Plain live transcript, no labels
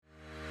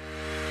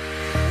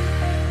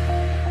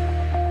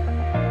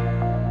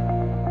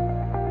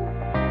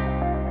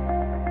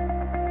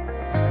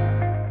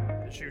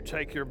you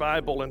take your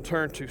Bible and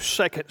turn to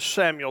 2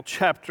 Samuel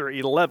chapter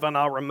 11,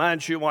 I'll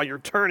remind you while you're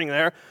turning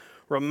there,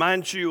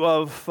 remind you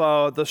of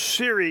the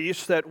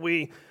series that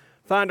we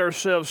find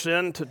ourselves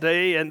in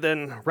today and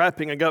then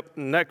wrapping up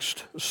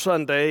next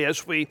Sunday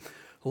as we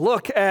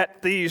look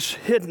at these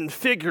hidden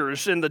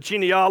figures in the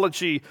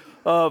genealogy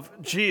of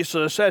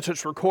Jesus as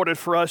it's recorded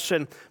for us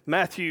in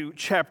Matthew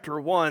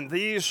chapter 1.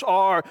 These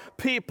are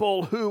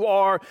people who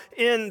are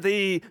in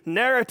the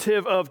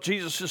narrative of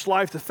Jesus'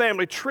 life, the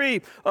family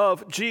tree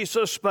of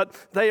Jesus, but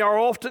they are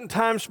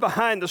oftentimes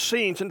behind the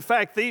scenes. In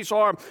fact, these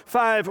are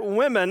 5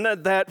 women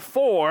that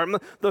form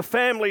the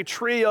family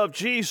tree of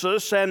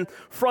Jesus, and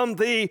from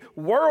the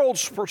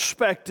world's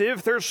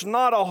perspective, there's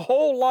not a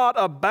whole lot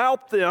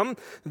about them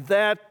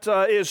that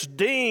is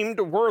deemed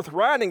worth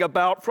writing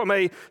about from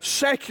a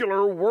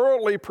secular worldly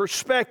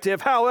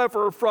perspective.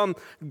 However, from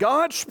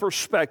God's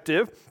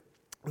perspective,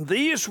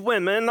 these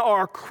women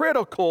are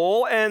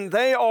critical and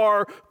they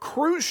are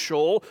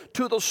crucial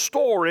to the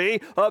story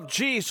of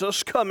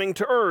Jesus coming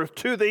to earth,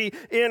 to the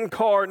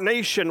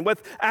incarnation.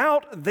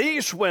 Without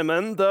these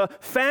women, the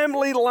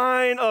family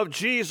line of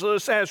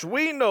Jesus as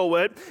we know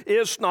it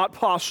is not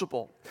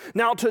possible.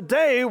 Now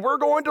today we're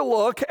going to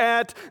look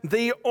at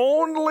the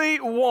only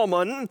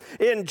woman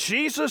in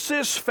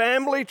Jesus'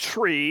 family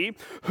tree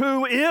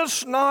who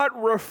is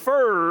not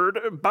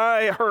referred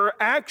by her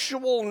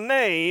actual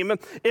name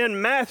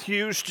in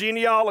Matthew's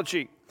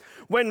genealogy.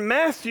 When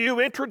Matthew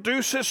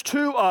introduces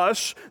to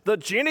us the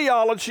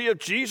genealogy of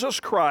Jesus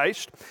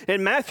Christ,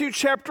 in Matthew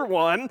chapter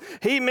 1,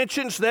 he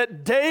mentions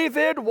that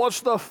David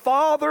was the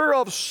father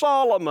of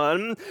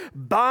Solomon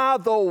by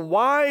the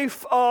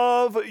wife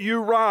of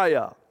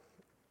Uriah.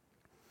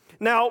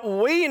 Now,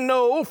 we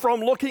know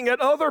from looking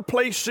at other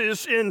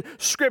places in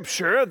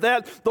Scripture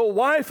that the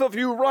wife of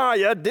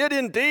Uriah did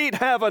indeed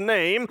have a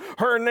name.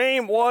 Her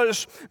name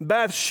was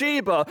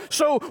Bathsheba.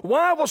 So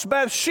why was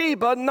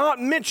Bathsheba not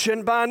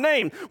mentioned by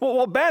name?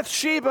 Well,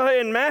 Bathsheba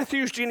in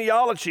Matthew's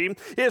genealogy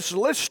is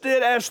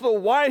listed as the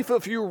wife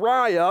of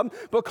Uriah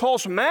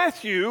because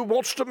Matthew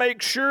wants to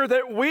make sure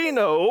that we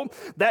know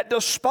that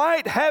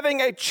despite having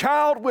a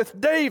child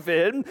with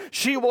David,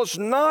 she was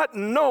not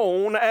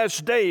known as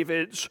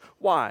David's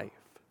wife.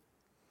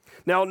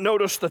 Now,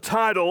 notice the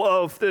title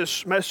of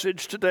this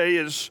message today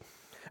is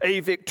A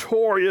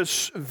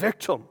Victorious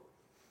Victim.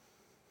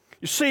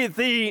 You see,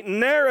 the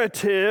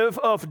narrative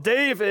of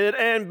David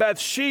and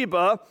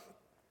Bathsheba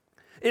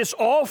is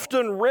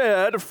often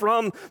read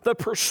from the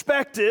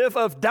perspective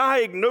of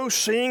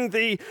diagnosing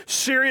the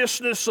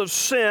seriousness of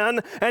sin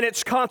and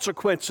its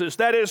consequences.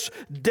 That is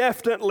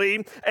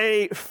definitely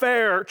a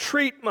fair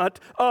treatment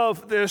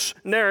of this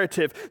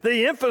narrative.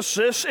 The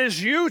emphasis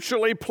is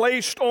usually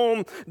placed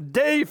on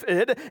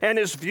David and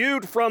is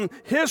viewed from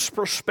his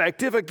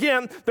perspective.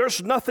 Again,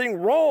 there's nothing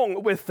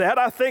wrong with that.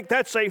 I think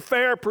that's a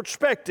fair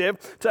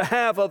perspective to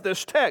have of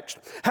this text.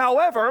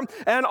 However,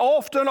 an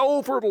often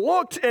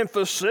overlooked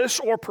emphasis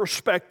or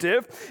perspective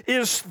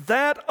is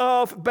that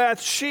of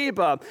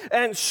Bathsheba.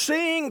 And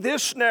seeing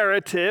this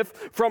narrative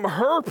from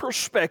her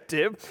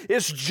perspective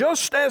is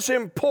just as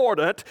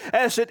important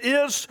as it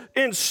is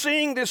in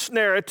seeing this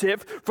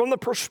narrative from the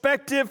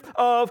perspective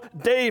of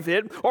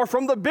David or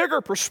from the bigger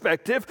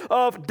perspective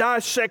of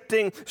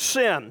dissecting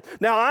sin.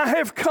 Now, I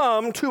have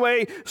come to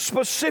a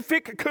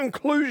specific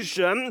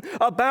conclusion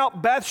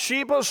about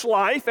Bathsheba's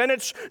life, and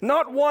it's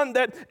not one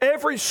that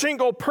every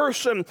single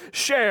person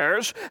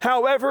shares.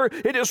 However,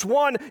 it is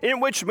one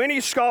in which many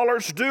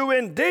scholars do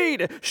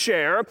indeed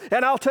share,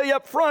 and I'll tell you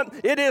up front,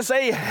 it is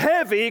a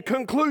heavy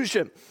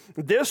conclusion.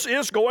 This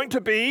is going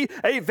to be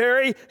a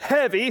very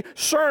heavy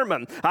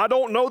sermon. I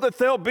don't know that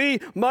there'll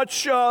be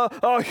much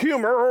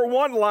humor or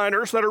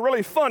one-liners that are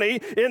really funny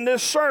in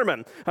this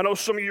sermon. I know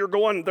some of you are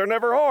going, there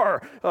never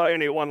are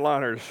any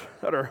one-liners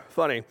that are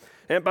funny.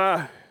 And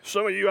by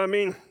some of you, I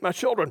mean my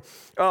children.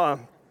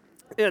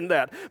 In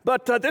that.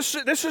 But this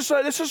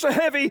is a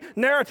heavy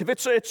narrative.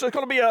 It's going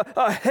to be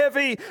a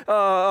heavy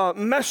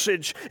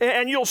message.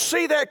 And you'll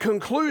see that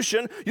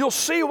conclusion. You'll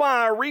see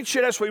why I reach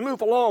it as we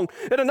move along.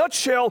 In a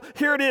nutshell,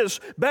 here it is.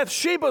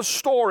 Bathsheba's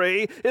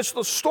story is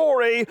the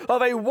story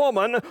of a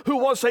woman who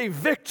was a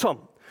victim.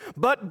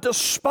 But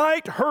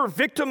despite her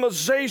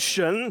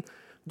victimization,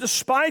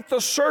 despite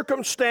the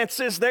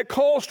circumstances that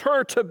caused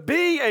her to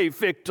be a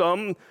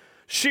victim,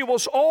 she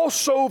was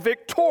also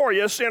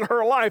victorious in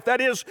her life. That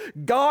is,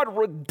 God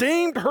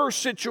redeemed her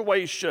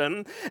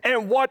situation,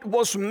 and what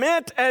was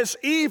meant as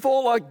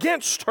evil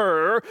against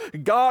her,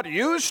 God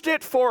used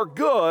it for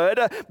good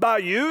by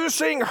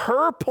using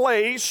her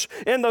place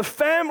in the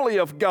family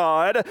of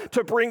God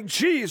to bring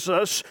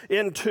Jesus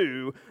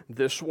into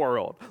this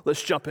world.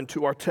 Let's jump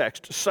into our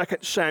text, 2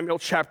 Samuel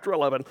chapter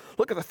 11.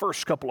 Look at the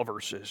first couple of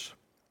verses.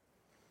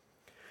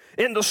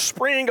 In the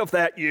spring of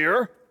that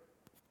year,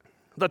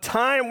 the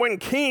time when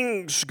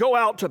kings go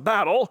out to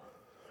battle,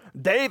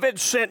 David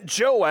sent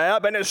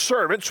Joab and his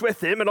servants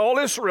with him and all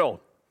Israel.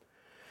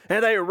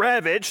 And they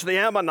ravaged the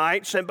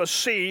Ammonites and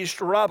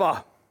besieged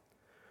Rabbah.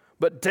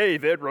 But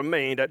David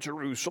remained at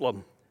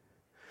Jerusalem.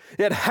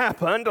 It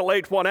happened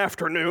late one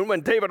afternoon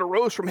when David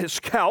arose from his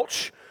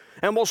couch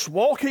and was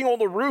walking on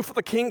the roof of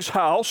the king's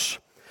house,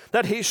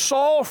 that he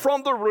saw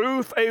from the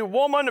roof a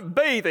woman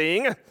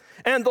bathing,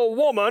 and the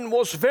woman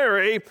was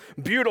very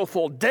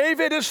beautiful.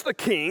 David is the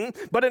king,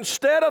 but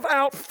instead of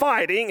out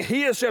fighting,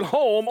 he is at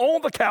home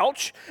on the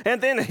couch,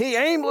 and then he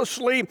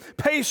aimlessly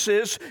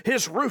paces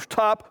his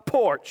rooftop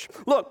porch.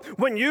 Look,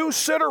 when you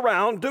sit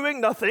around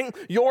doing nothing,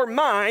 your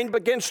mind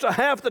begins to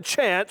have the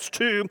chance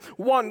to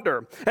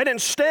wander. And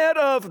instead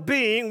of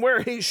being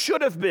where he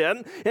should have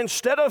been,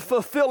 instead of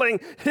fulfilling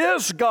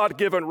his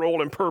God-given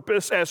role and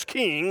purpose as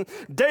king,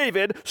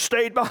 David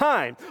stayed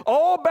behind.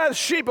 All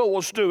Bathsheba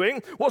was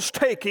doing was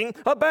taking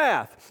a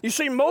bath. You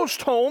see,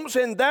 most homes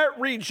in that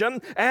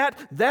region at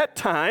that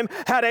time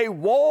had a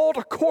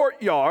walled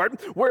courtyard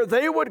where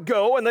they would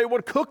go and they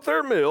would cook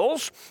their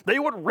meals. They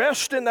would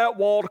rest in that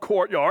walled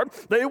courtyard.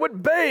 They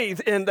would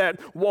bathe in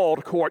that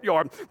walled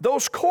courtyard.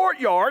 Those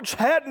courtyards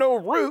had no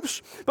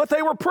roofs, but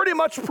they were pretty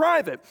much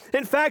private.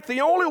 In fact,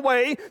 the only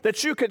way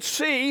that you could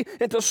see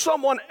into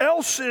someone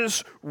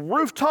else's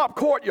rooftop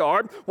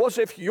courtyard was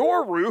if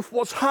your roof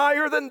was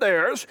higher than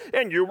theirs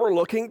and you were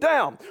looking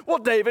down. Well,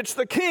 David's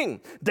the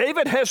king.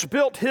 David has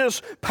built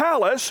his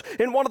palace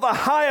in one of the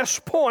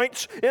highest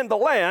points in the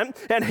land,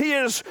 and he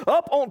is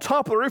up on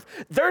top of the roof.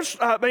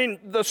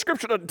 The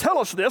scripture doesn't tell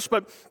us this,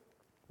 but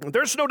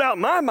there's no doubt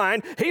in my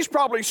mind, he's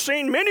probably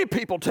seen many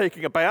people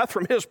taking a bath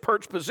from his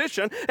perched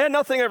position, and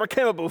nothing ever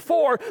came up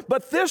before.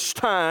 But this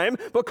time,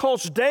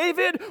 because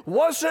David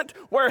wasn't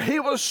where he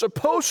was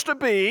supposed to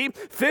be,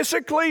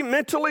 physically,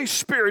 mentally,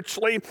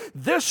 spiritually,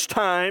 this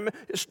time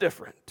is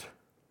different.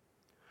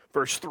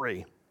 Verse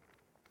 3.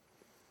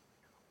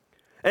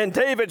 And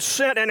David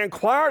sent and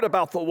inquired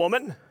about the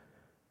woman,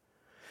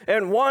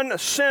 and one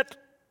said,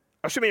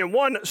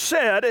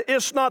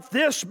 "Is not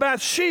this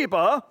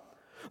Bathsheba,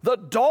 the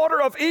daughter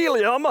of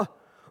Eliam,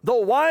 the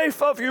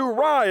wife of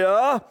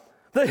Uriah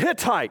the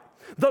Hittite?"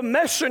 The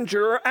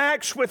messenger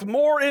acts with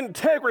more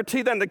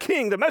integrity than the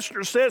king. The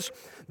messenger says,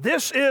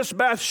 "This is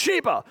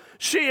Bathsheba.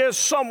 She is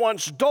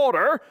someone's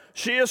daughter.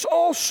 She is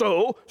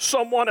also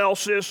someone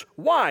else's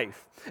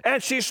wife."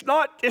 And it's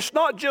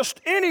not just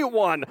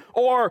anyone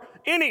or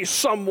any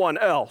someone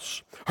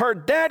else. Her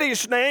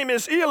daddy's name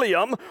is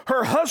Eliam.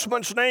 Her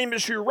husband's name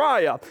is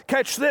Uriah.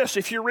 Catch this.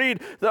 If you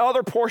read the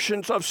other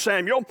portions of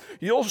Samuel,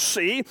 you'll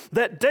see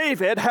that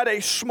David had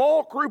a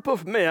small group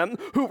of men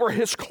who were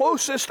his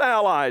closest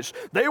allies.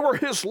 They were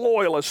his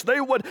loyalists. They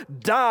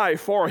would die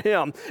for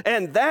him.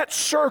 And that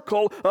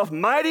circle of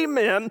mighty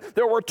men,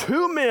 there were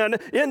many men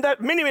in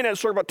that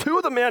circle, but two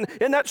of the men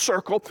in that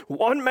circle,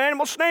 one man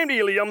was named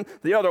Eliam,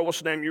 the other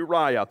was named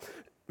Uriah.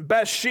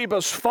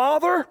 Bathsheba's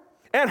father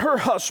and her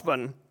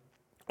husband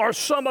are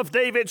some of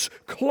David's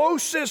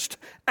closest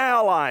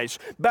allies.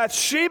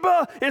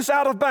 Bathsheba is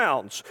out of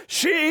bounds.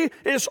 She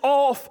is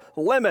off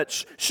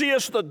limits. She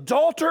is the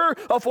daughter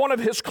of one of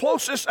his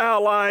closest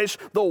allies,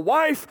 the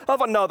wife of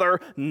another.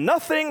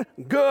 Nothing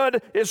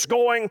good is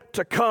going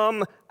to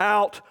come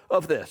out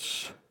of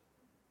this.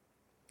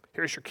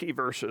 Here's your key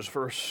verses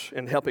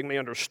in helping me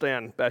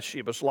understand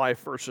Bathsheba's life,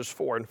 verses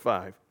 4 and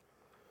 5.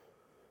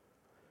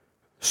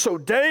 So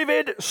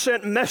David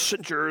sent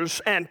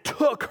messengers and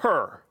took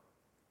her,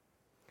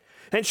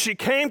 and she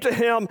came to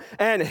him,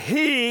 and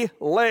he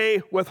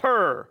lay with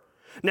her.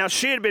 Now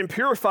she had been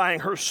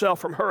purifying herself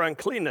from her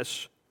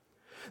uncleanness.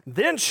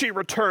 Then she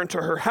returned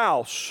to her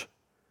house,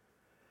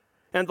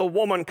 and the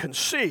woman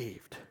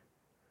conceived,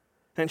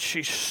 and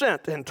she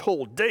sent and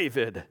told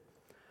David,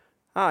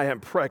 "I am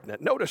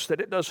pregnant." Notice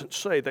that it doesn't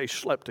say they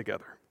slept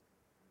together,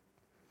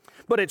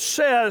 but it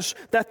says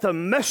that the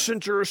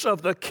messengers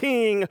of the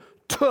king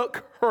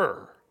took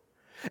her,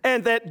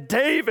 and that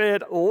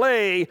David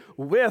lay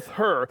with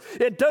her.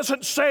 It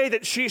doesn't say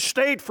that she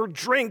stayed for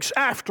drinks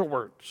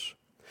afterwards.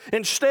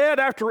 Instead,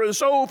 after it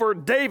was over,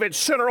 David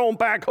sent her on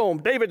back home.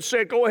 David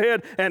said, "Go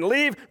ahead and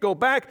leave, go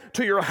back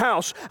to your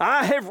house."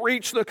 I have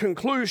reached the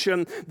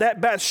conclusion that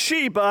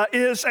Bathsheba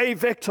is a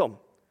victim.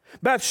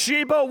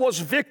 Bathsheba was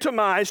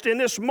victimized in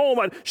this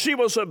moment. She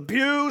was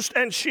abused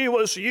and she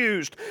was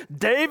used.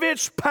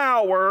 David's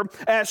power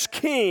as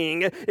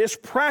king is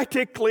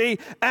practically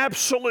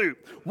absolute.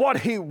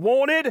 What he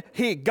wanted,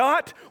 he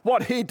got.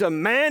 What he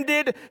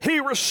demanded, he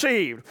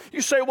received.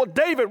 You say, "Well,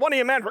 David, wasn't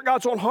he a man for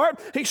God's own heart?"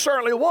 He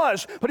certainly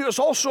was, but he was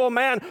also a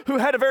man who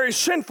had a very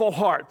sinful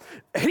heart.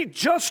 He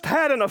just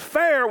had an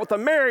affair with a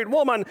married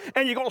woman,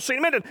 and you're going to see in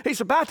a minute,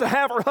 he's about to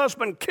have her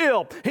husband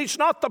killed. He's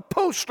not the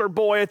poster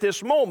boy at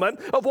this moment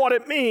of what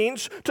it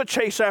means to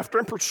chase after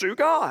and pursue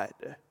God.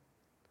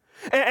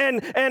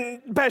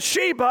 And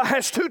Bathsheba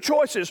has two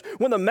choices.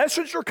 When the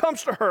messenger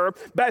comes to her,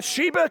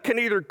 Bathsheba can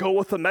either go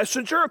with the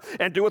messenger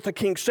and do what the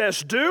king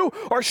says do,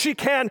 or she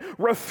can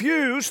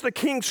refuse the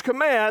king's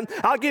command.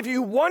 I'll give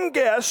you one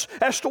guess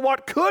as to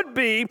what could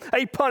be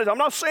a punishment. I'm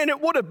not saying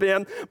it would have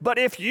been, but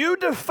if you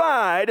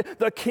defied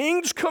the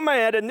king's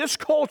command in this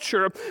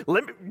culture,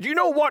 do you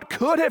know what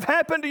could have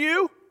happened to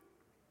you?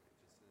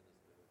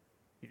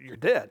 You're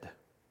dead.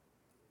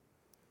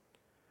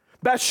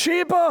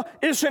 Bathsheba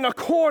is in a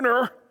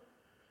corner,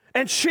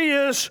 and she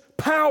is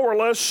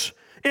powerless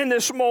in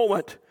this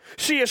moment.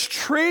 She is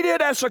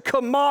treated as a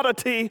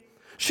commodity.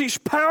 She's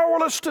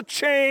powerless to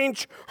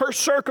change her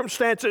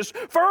circumstances.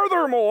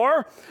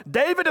 Furthermore,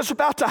 David is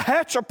about to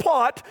hatch a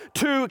plot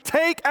to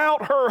take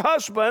out her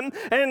husband,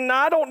 and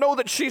I don't know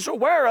that she's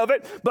aware of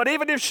it, but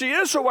even if she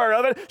is aware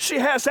of it, she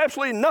has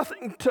absolutely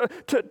nothing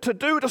to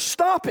do to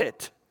stop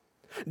it.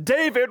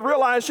 David,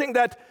 realizing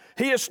that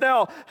he is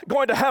now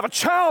going to have a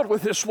child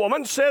with this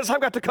woman, says, I've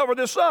got to cover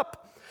this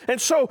up. And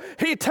so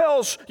he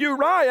tells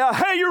Uriah,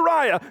 hey,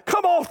 Uriah,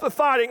 come off the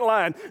fighting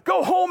line.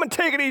 Go home and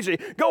take it easy.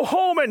 Go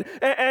home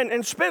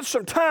and spend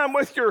some time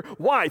with your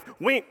wife.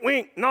 Wink,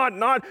 wink, nod,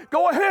 nod.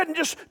 Go ahead and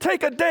just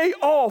take a day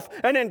off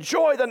and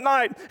enjoy the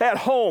night at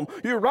home.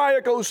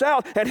 Uriah goes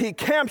out and he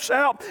camps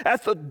out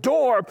at the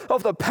door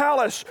of the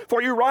palace.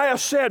 For Uriah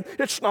said,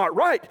 it's not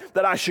right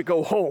that I should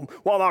go home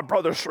while my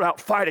brothers are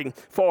out fighting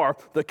for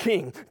the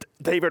king.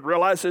 David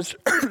realizes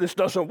this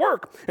doesn't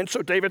work. And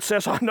so David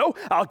says, I know,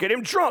 I'll get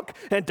him drunk.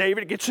 And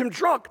David gets him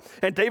drunk.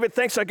 And David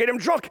thinks, I get him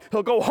drunk,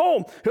 he'll go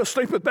home. He'll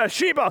sleep with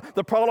Bathsheba.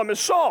 The problem is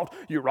solved.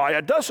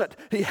 Uriah doesn't.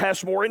 He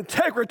has more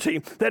integrity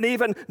than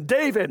even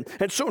David.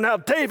 And so now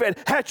David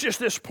hatches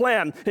this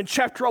plan in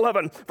chapter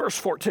 11, verse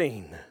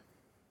 14.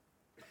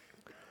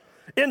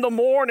 In the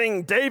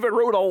morning, David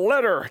wrote a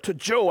letter to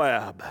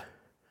Joab.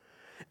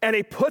 And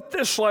he put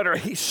this letter,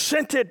 he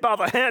sent it by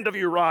the hand of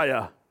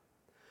Uriah.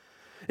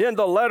 In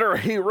the letter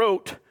he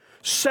wrote,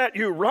 set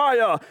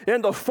Uriah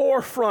in the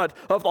forefront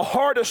of the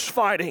hardest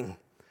fighting,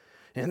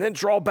 and then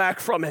draw back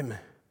from him,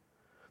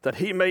 that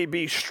he may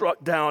be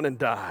struck down and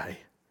die.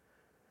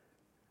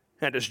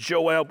 And as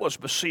Joab was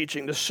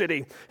besieging the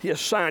city, he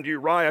assigned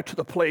Uriah to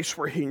the place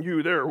where he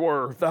knew there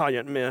were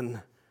valiant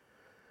men.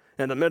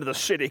 And the men of the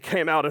city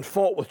came out and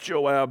fought with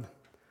Joab,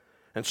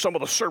 and some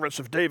of the servants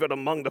of David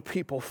among the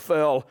people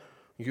fell.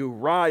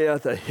 Uriah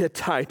the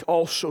Hittite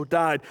also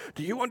died.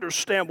 Do you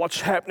understand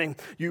what's happening?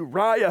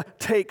 Uriah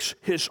takes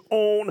his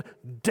own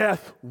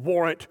death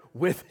warrant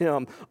with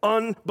him,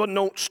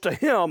 unbeknownst to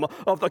him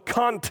of the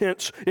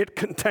contents it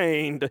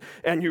contained.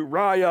 And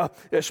Uriah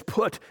is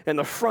put in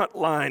the front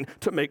line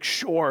to make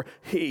sure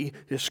he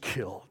is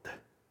killed.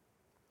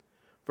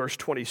 Verse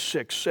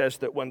 26 says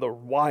that when the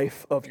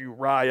wife of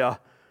Uriah,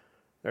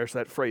 there's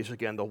that phrase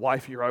again, the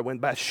wife of Uriah, when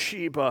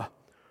Bathsheba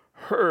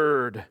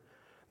heard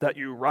that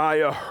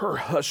Uriah, her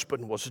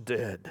husband, was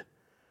dead,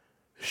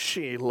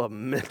 she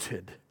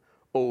lamented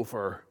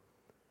over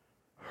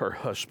her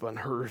husband.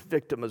 Her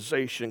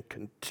victimization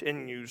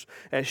continues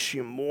as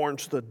she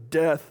mourns the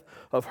death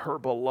of her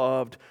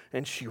beloved,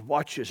 and she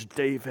watches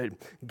David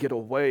get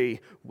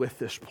away with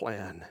this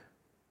plan.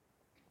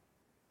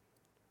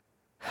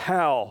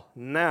 How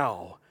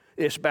now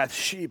is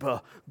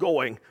Bathsheba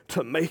going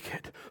to make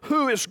it?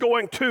 Who is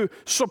going to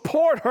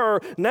support her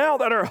now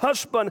that her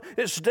husband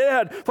is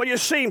dead? For you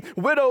see,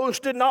 widows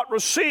did not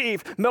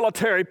receive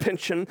military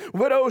pension.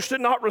 Widows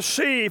did not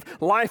receive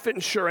life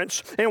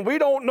insurance. And we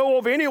don't know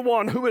of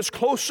anyone who is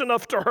close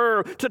enough to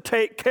her to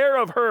take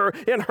care of her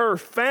in her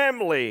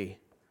family.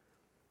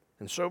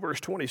 And so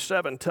verse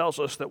 27 tells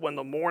us that when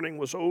the mourning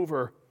was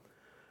over,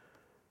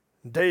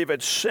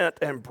 David sent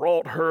and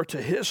brought her to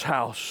his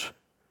house.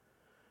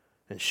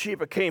 And she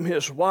became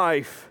his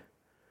wife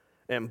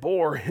and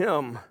bore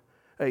him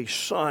a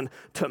son.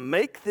 To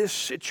make this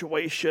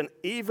situation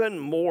even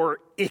more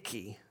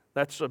icky,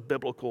 that's a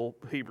biblical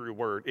Hebrew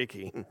word,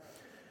 icky,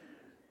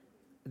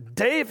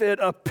 David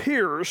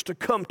appears to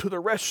come to the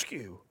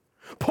rescue.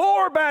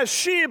 Poor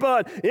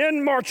Bathsheba,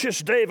 in marches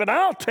David.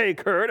 I'll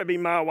take her to be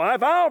my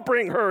wife. I'll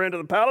bring her into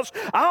the palace.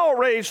 I'll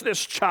raise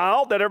this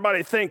child that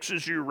everybody thinks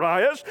is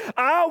Uriah's.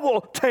 I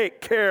will take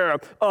care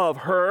of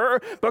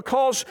her,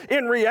 because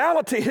in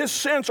reality his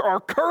sins are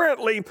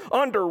currently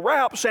under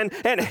wraps, and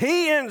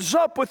he ends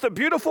up with the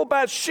beautiful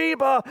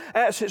Bathsheba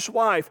as his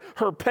wife.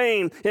 Her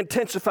pain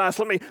intensifies.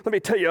 Let me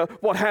tell you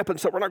what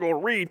happens that we're not going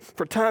to read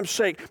for time's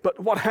sake, but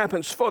what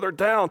happens further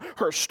down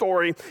her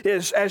story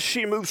is as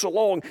she moves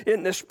along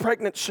in this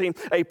pregnancy,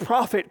 a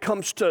prophet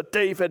comes to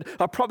David,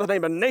 a prophet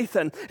named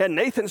Nathan, and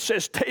Nathan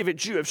says,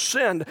 David, you have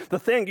sinned. The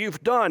thing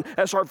you've done,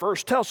 as our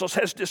verse tells us,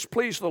 has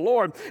displeased the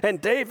Lord.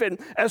 And David,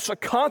 as a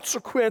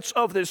consequence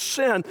of this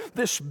sin,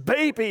 this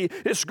baby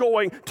is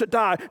going to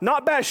die.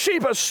 Not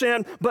Bathsheba's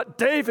sin, but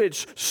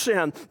David's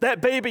sin.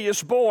 That baby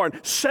is born.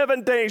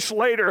 7 days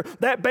later,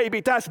 that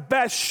baby dies.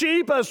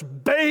 Bathsheba's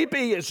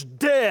baby is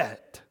dead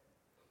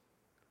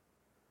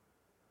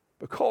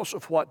because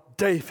of what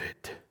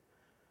David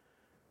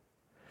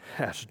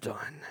has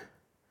done.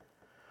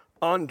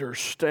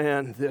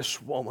 Understand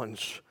this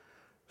woman's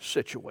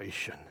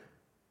situation.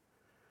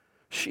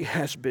 She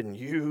has been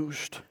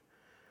used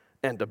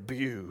and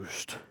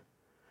abused,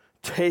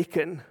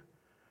 taken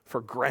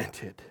for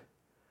granted,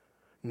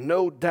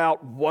 no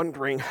doubt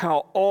wondering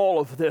how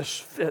all of this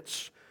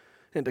fits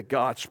into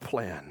God's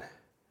plan.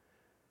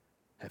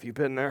 Have you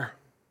been there?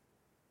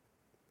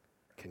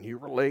 Can you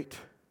relate?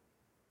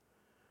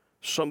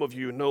 Some of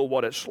you know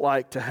what it's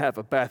like to have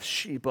a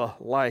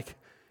Bathsheba-like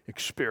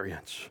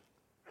experience.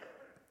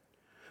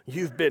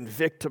 You've been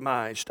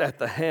victimized at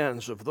the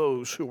hands of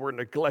those who were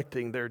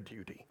neglecting their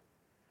duty.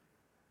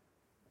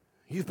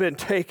 You've been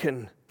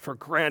taken for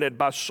granted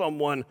by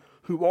someone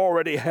who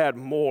already had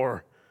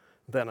more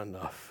than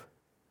enough.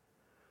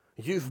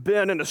 You've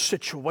been in a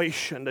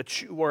situation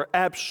that you were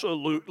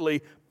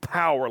absolutely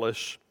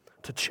powerless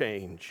to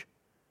change.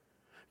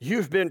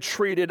 You've been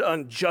treated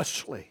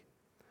unjustly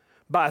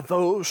by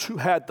those who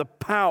had the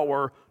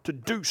power to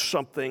do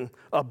something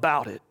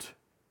about it.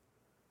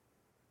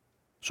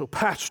 So,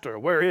 Pastor,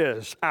 where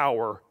is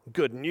our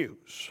good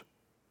news?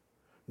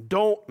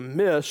 Don't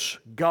miss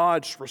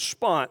God's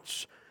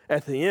response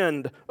at the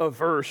end of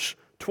verse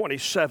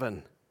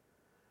 27.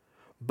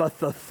 But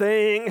the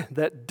thing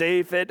that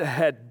David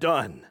had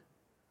done,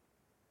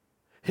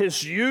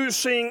 his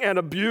using and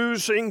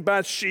abusing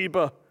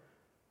Bathsheba,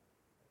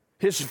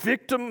 his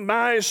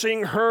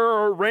victimizing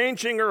her,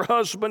 arranging her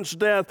husband's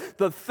death,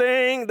 the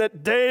thing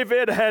that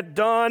David had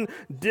done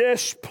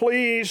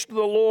displeased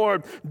the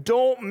Lord.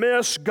 Don't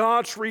miss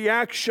God's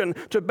reaction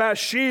to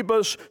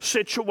Bathsheba's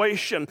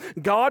situation.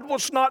 God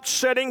was not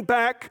sitting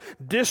back,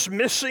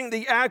 dismissing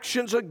the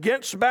actions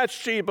against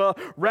Bathsheba.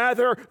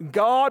 Rather,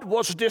 God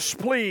was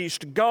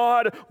displeased.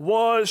 God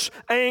was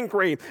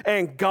angry.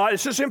 And God,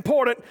 this is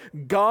important,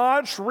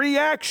 God's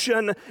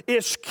reaction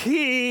is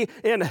key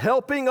in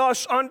helping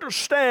us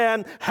understand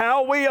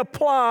how we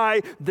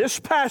apply this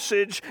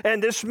passage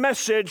and this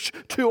message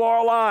to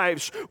our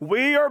lives.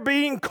 We are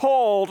being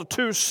called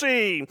to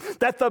see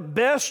that the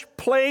best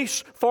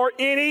place for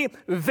any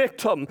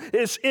victim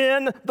is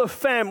in the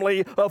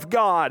family of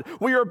God.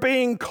 We are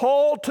being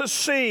called to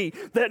see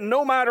that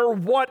no matter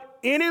what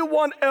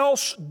anyone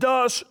else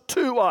does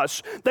to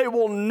us, they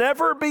will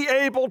never be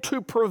able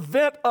to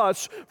prevent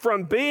us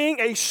from being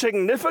a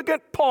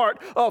significant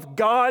part of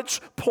God's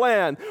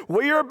plan.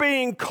 We are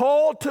being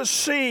called to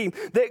see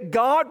that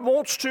God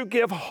wants to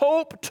give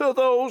hope to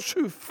those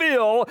who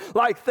feel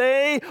like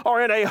they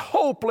are in a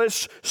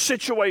hopeless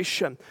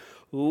situation.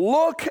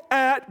 Look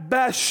at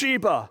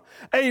Bathsheba,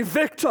 a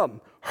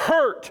victim,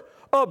 hurt,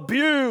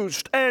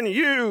 abused, and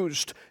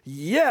used,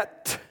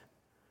 yet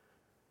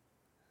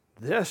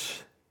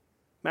this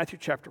Matthew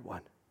chapter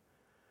 1.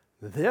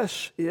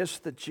 This is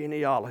the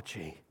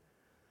genealogy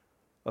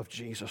of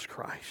Jesus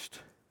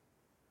Christ.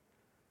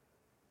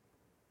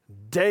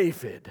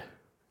 David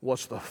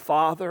was the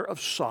father of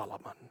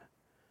Solomon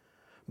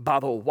by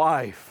the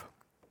wife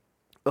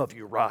of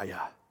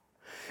Uriah.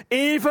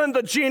 Even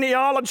the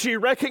genealogy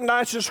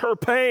recognizes her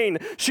pain.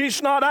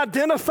 She's not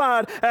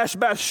identified as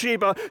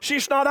Bathsheba.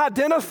 She's not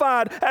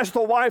identified as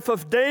the wife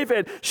of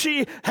David.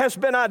 She has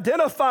been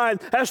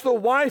identified as the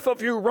wife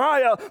of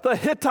Uriah the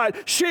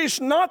Hittite. She's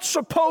not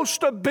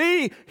supposed to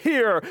be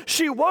here.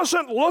 She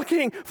wasn't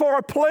looking for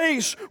a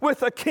place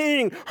with a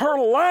king. Her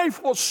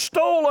life was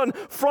stolen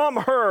from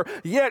her.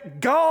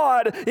 Yet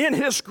God, in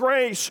His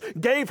grace,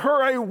 gave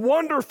her a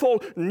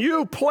wonderful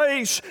new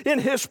place in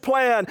His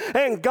plan.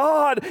 And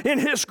God, in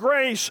His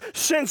grace,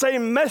 sends a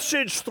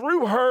message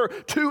through her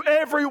to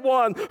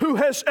everyone who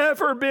has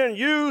ever been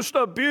used,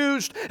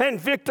 abused,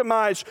 and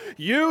victimized.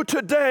 You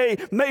today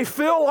may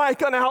feel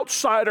like an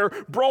outsider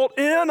brought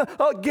in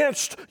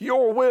against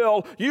your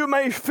will. You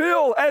may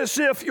feel as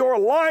if your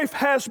life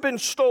has been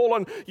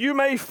stolen. You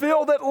may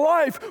feel that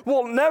life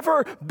will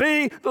never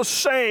be the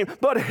same.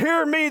 But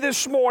hear me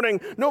this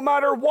morning, no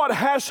matter what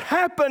has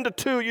happened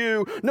to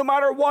you, no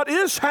matter what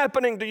is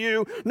happening to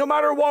you, no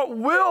matter what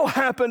will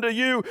happen to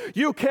you,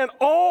 you can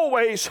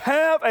always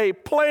have a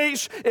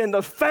place in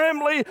the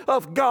family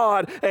of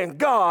God, and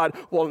God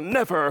will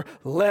never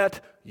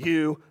let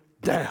you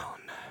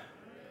down.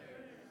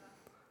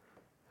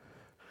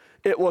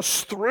 It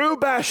was through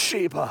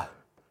Bathsheba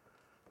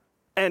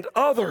and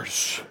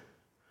others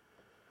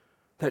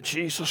that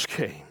Jesus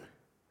came.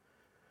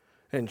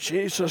 And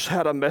Jesus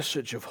had a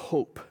message of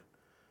hope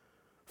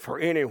for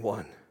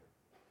anyone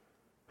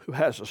who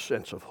has a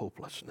sense of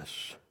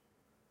hopelessness.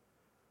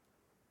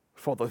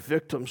 For the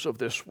victims of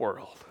this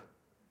world,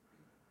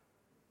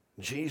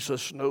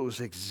 Jesus knows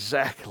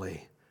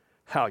exactly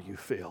how you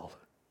feel.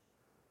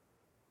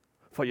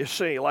 For you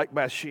see, like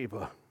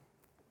Bathsheba,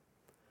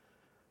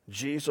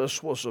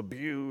 Jesus was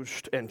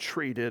abused and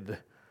treated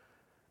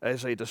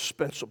as a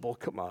dispensable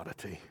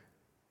commodity.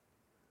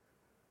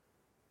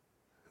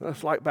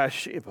 That's like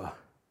Bathsheba.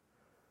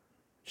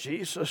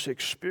 Jesus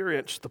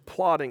experienced the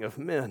plotting of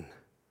men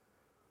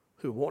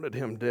who wanted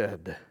him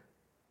dead.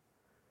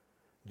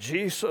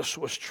 Jesus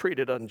was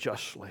treated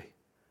unjustly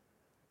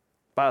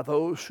by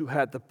those who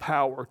had the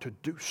power to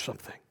do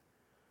something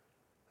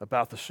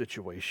about the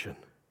situation.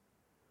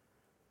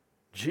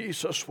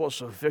 Jesus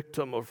was a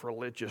victim of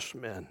religious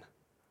men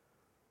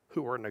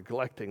who were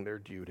neglecting their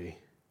duty.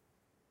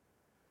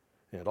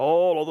 And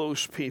all of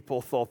those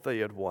people thought they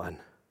had won.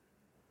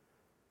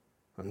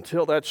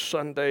 Until that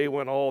Sunday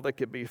when all that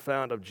could be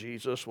found of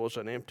Jesus was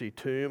an empty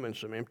tomb and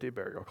some empty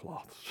burial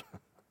cloths.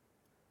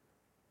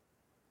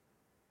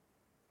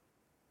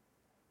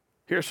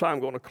 Here's how I'm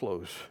going to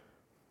close.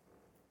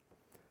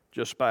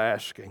 Just by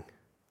asking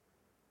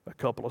a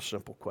couple of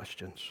simple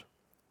questions.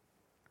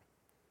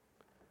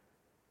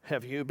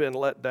 Have you been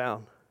let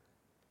down?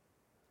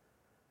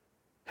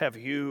 Have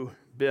you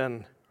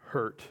been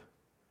hurt?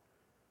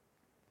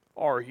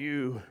 are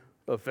you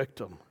a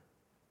victim?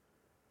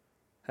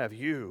 Have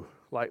you,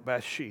 like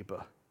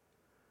Bathsheba,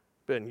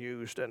 been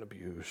used and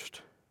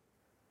abused?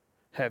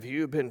 Have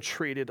you been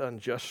treated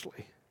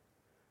unjustly?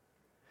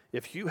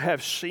 If you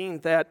have seen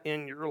that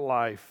in your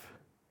life,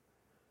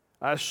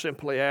 I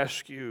simply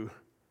ask you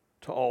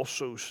to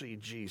also see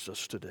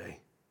Jesus today,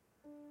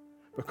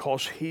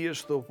 because he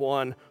is the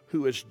one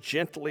who is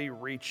gently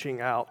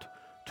reaching out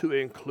to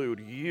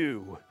include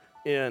you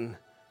in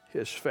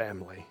his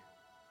family.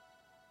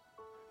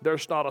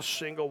 There's not a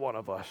single one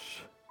of us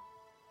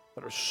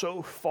that are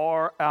so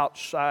far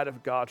outside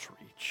of God's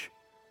reach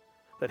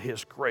that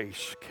his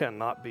grace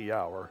cannot be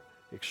our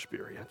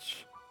experience.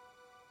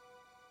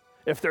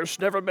 If there's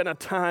never been a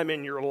time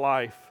in your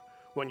life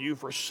when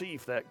you've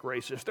received that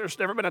grace, if there's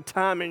never been a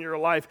time in your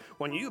life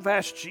when you've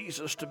asked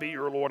Jesus to be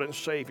your Lord and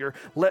Savior,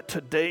 let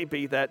today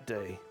be that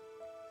day.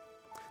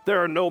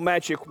 There are no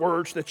magic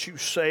words that you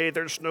say.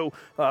 There's no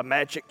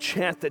magic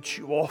chant that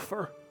you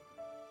offer.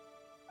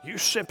 You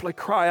simply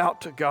cry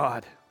out to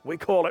God. We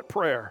call it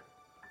prayer.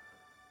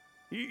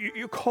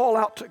 You call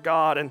out to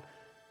God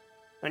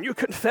and you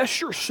confess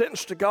your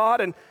sins to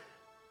God,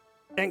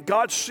 and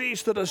God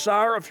sees the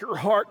desire of your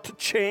heart to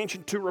change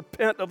and to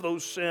repent of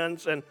those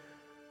sins, and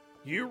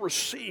you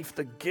receive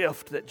the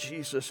gift that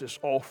Jesus is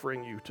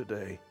offering you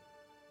today.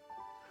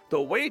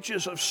 The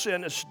wages of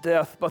sin is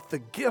death, but the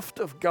gift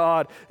of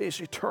God is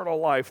eternal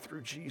life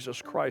through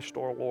Jesus Christ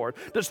our Lord.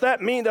 Does that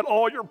mean that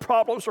all your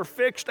problems are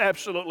fixed?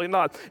 Absolutely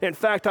not. In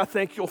fact, I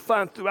think you'll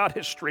find throughout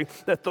history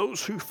that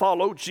those who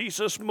follow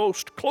Jesus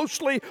most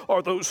closely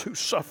are those who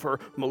suffer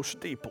most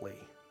deeply.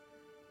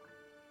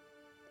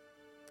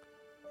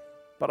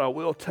 But I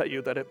will tell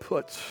you that it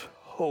puts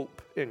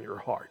hope in your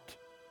heart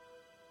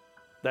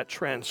that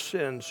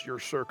transcends your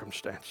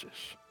circumstances.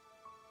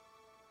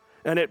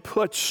 And it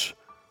puts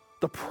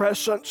the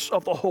presence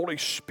of the Holy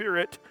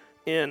Spirit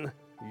in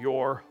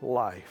your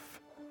life,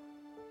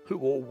 who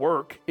will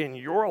work in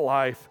your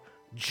life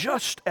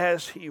just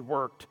as he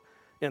worked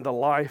in the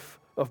life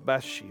of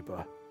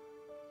Bathsheba.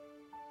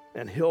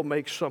 And he'll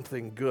make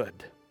something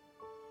good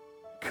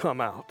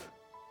come out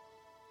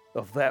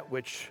of that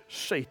which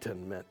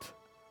Satan meant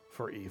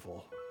for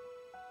evil.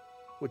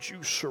 Would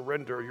you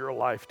surrender your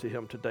life to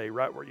him today,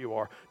 right where you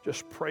are?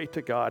 Just pray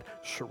to God.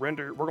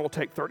 Surrender. We're going to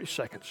take 30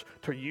 seconds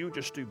to you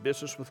just do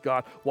business with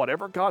God.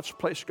 Whatever God's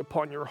placing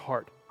upon your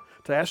heart,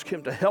 to ask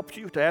him to help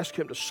you, to ask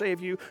him to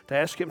save you, to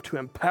ask him to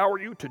empower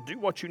you to do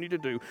what you need to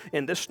do.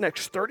 In this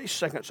next 30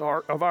 seconds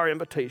of our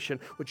invitation,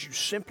 would you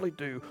simply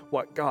do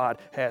what God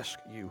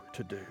asks you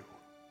to do?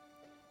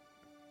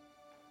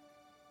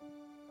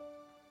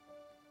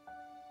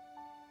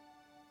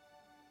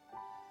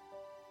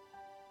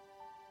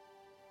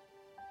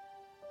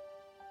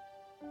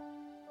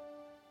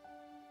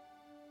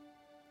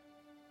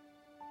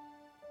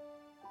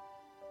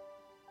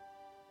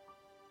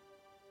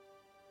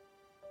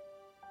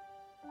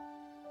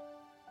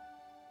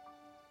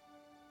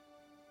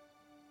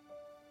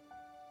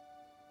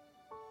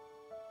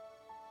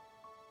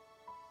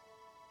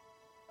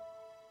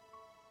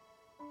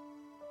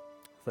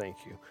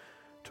 Thank you.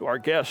 To our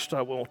guests,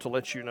 I want to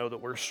let you know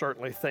that we're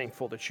certainly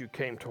thankful that you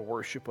came to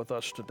worship with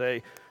us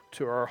today.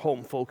 To our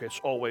home folk,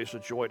 it's always a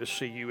joy to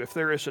see you. If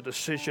there is a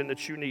decision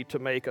that you need to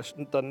make,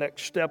 the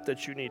next step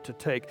that you need to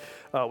take,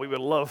 we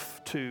would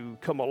love to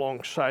come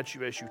alongside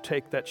you as you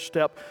take that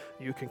step.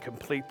 You can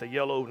complete the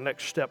yellow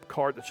next step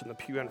card that's in the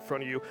pew in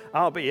front of you.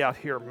 I'll be out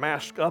here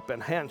masked up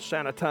and hand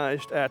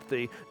sanitized at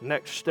the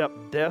next step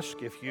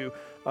desk. If you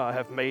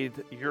have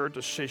made your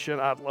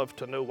decision, I'd love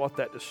to know what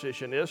that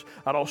decision is.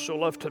 I'd also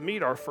love to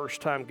meet our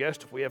first-time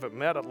guest. If we haven't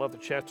met, I'd love the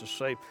chance to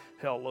say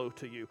hello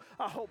to you.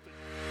 I hope that